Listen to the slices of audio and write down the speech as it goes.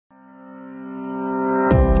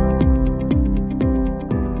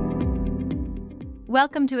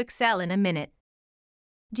Welcome to Excel in a minute.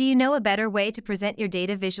 Do you know a better way to present your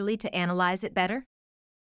data visually to analyze it better?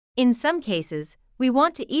 In some cases, we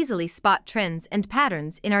want to easily spot trends and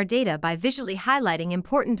patterns in our data by visually highlighting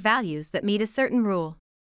important values that meet a certain rule.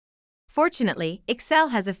 Fortunately, Excel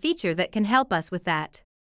has a feature that can help us with that.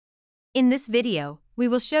 In this video, we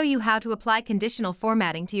will show you how to apply conditional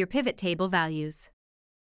formatting to your pivot table values.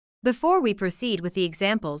 Before we proceed with the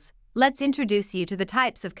examples, let's introduce you to the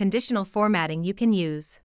types of conditional formatting you can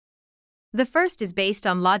use. The first is based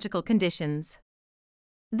on logical conditions.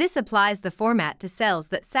 This applies the format to cells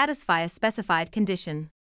that satisfy a specified condition.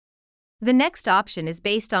 The next option is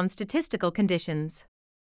based on statistical conditions.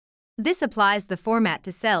 This applies the format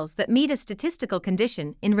to cells that meet a statistical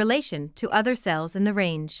condition in relation to other cells in the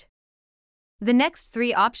range. The next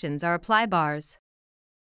three options are apply bars,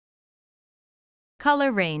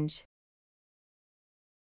 color range,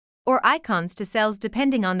 or icons to cells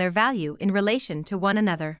depending on their value in relation to one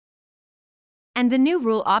another. And the new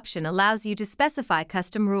rule option allows you to specify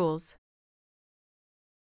custom rules.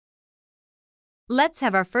 Let's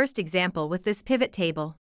have our first example with this pivot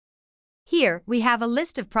table. Here, we have a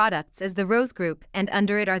list of products as the rows group, and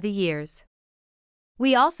under it are the years.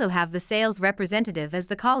 We also have the sales representative as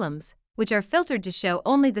the columns, which are filtered to show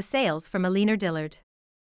only the sales from a Leaner Dillard.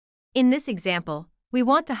 In this example, we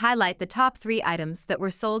want to highlight the top 3 items that were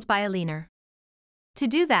sold by a Leaner. To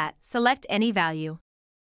do that, select any value.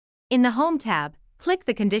 In the Home tab, click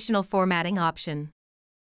the Conditional Formatting option.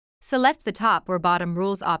 Select the Top or Bottom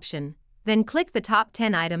Rules option, then click the Top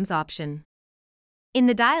 10 Items option. In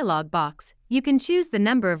the dialog box, you can choose the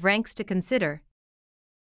number of ranks to consider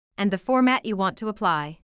and the format you want to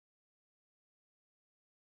apply.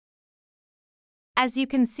 As you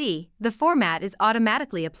can see, the format is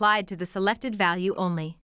automatically applied to the selected value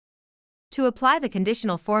only. To apply the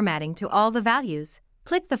conditional formatting to all the values,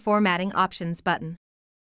 click the Formatting Options button.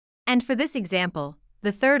 And for this example,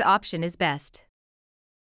 the third option is best.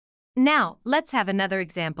 Now, let's have another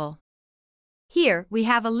example. Here, we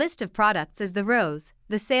have a list of products as the rows,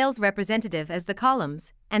 the sales representative as the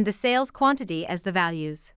columns, and the sales quantity as the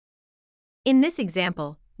values. In this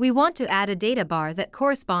example, we want to add a data bar that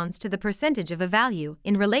corresponds to the percentage of a value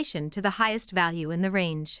in relation to the highest value in the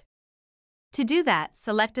range. To do that,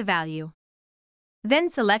 select a value. Then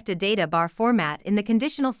select a data bar format in the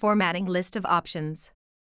conditional formatting list of options.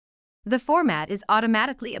 The format is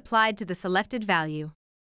automatically applied to the selected value.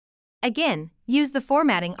 Again, use the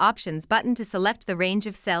Formatting Options button to select the range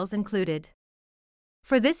of cells included.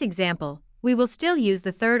 For this example, we will still use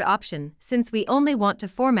the third option since we only want to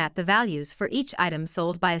format the values for each item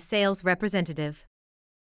sold by a sales representative.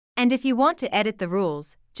 And if you want to edit the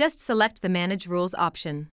rules, just select the Manage Rules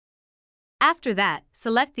option. After that,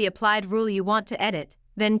 select the applied rule you want to edit,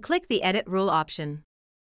 then click the Edit Rule option.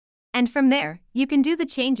 And from there, you can do the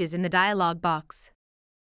changes in the dialog box.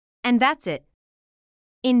 And that's it.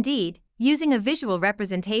 Indeed, using a visual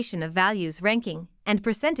representation of values ranking and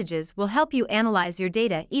percentages will help you analyze your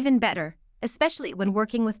data even better, especially when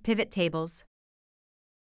working with pivot tables.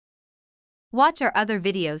 Watch our other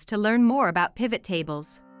videos to learn more about pivot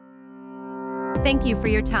tables. Thank you for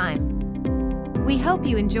your time. We hope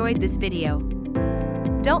you enjoyed this video.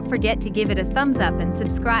 Don't forget to give it a thumbs up and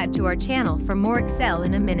subscribe to our channel for more Excel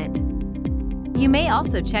in a minute. You may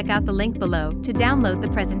also check out the link below to download the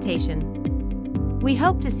presentation. We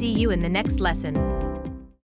hope to see you in the next lesson.